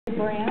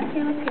Boreanaz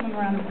here. Let's give him a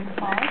round of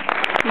applause.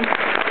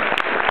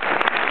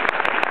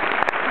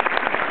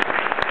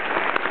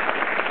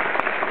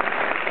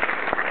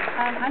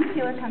 I'm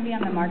Taylor Cumby.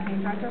 I'm the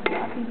marketing director for the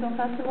Austin Film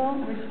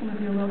Festival. We're just going to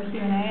do a little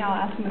Q&A. I'll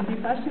ask him a few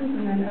questions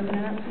and then open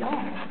it up to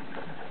y'all.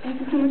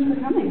 Thank you so much for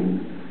coming.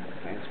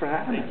 Thanks for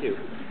having us. Thank you.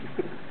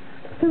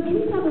 So can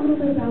you talk a little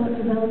bit about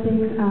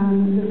developing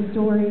the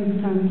story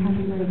from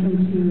Kathy Lake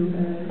into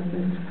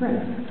the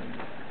script?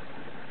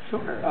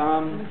 Sure.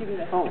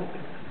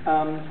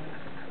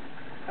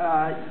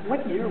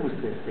 What year was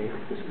this, Dave?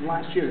 This was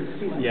last year,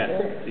 season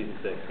 6. Season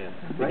 6, yeah.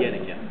 Right?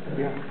 Beginning,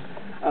 Yeah.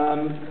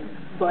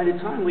 By the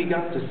time we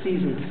got to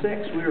season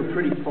 6, we were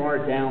pretty far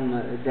down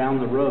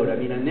the road. I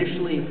mean,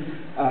 initially,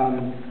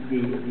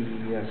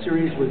 the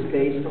series was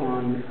based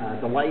on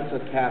the life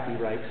of Kathy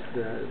Reichs,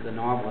 the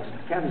novelist.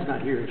 Kathy's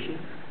not here, is she?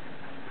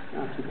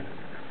 Not too bad.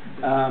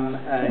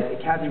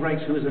 Kathy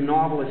Reichs, who is a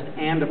novelist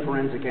and a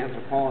forensic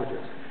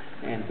anthropologist.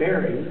 And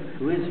Barry,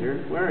 who is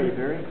here, where are you,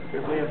 Barry?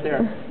 You're way up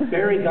there.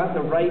 Barry got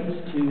the rights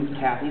to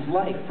Kathy's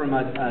life from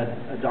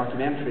a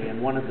documentary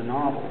and one of the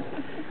novels,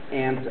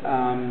 and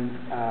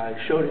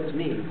showed it to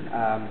me.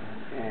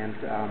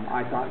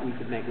 I thought we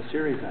could make a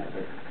series out of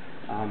it.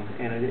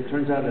 And it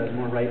turns out I was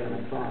more right than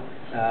I thought.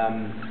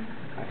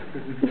 I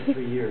think we did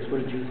 3 years. What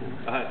did you think?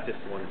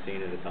 Just one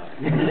scene at a time.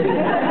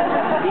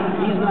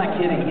 He's not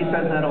kidding. He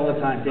says that all the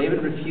time.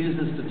 David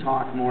refuses to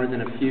talk more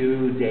than a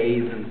few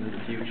days into the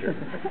future.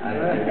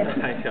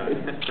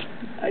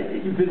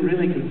 You've been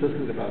really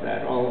consistent about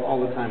that all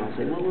the time. I'll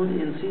say, well,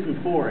 in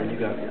season 4, and you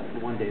go, yeah,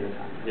 1 day at a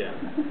time. Yeah,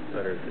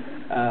 better.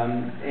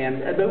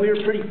 But we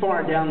were pretty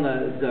far down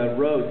the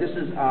road. This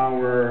is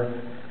our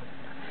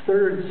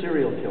 3rd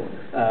serial killer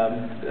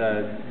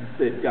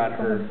that got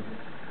her.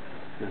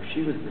 No,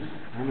 she was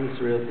how many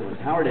serial killers?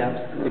 Howard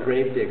Epps, the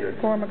gravedigger,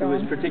 who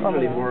was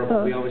particularly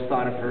horrible. We always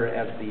thought of her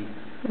as the,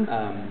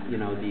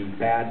 the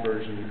bad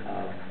version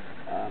of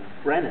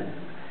Brennan.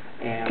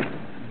 And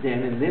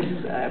then in this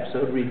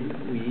episode, we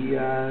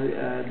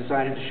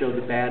decided to show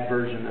the bad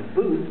version of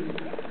Booth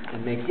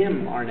and make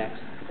him our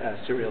next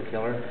serial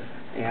killer.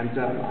 And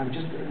I'm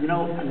just,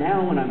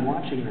 now when I'm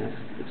watching this,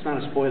 it's not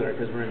a spoiler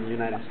because we're in the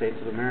United States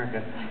of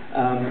America,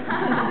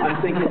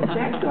 I'm thinking,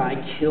 that guy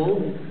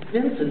killed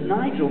Vincent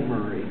Nigel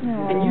Murray,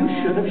 and you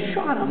should have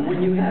shot him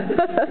when you had this.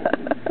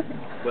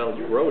 Well,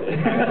 you wrote it.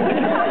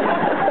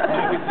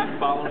 I was just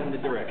following the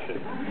direction.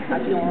 I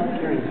feel I'm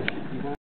hearing this.